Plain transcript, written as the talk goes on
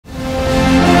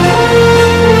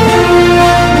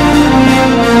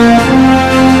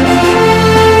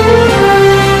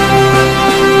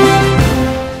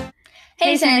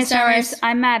Stormers.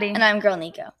 I'm Maddie. And I'm Girl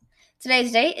Nico.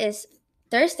 Today's date is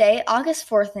Thursday, August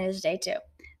 4th, and it is day 2.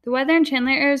 The weather in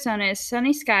Chandler, Arizona is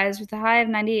sunny skies with a high of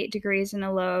 98 degrees and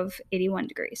a low of 81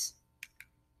 degrees.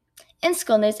 In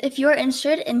school news, if you are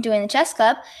interested in doing the chess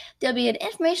club, there will be an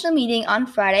informational meeting on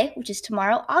Friday, which is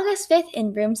tomorrow, August 5th,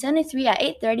 in room 73 at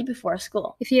 8:30 before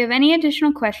school. If you have any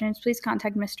additional questions, please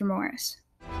contact Mr. Morris.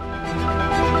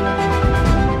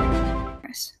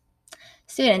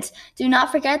 Students, do not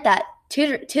forget that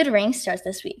tutoring starts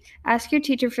this week. Ask your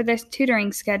teacher for their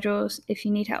tutoring schedules if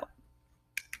you need help.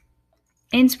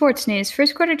 In sports news,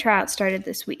 first quarter tryouts started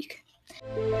this week.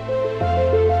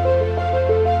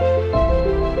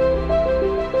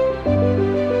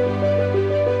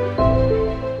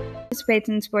 Participates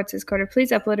in sports this quarter,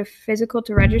 please upload a physical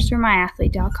to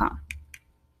registermyathlete.com.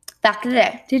 Back to the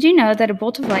day. Did you know that a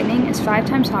bolt of lightning is 5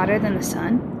 times hotter than the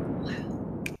sun?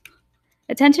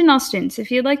 Attention all students, if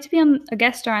you'd like to be a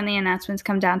guest star on the announcements,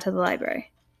 come down to the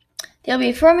library. There will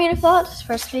be 4 minute faults to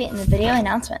participate in the video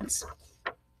announcements.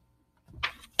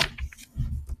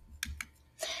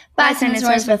 Bye, Senders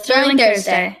Morris, with Thrilling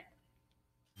Thursday.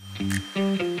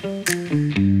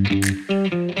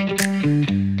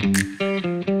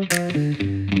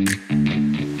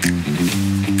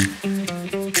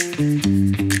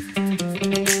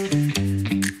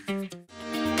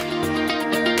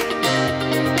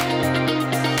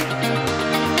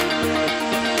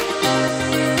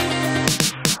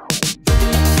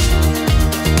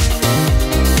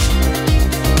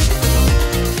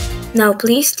 Now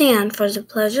please stand for the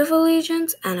Pledge of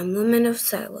Allegiance and a moment of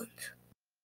silence.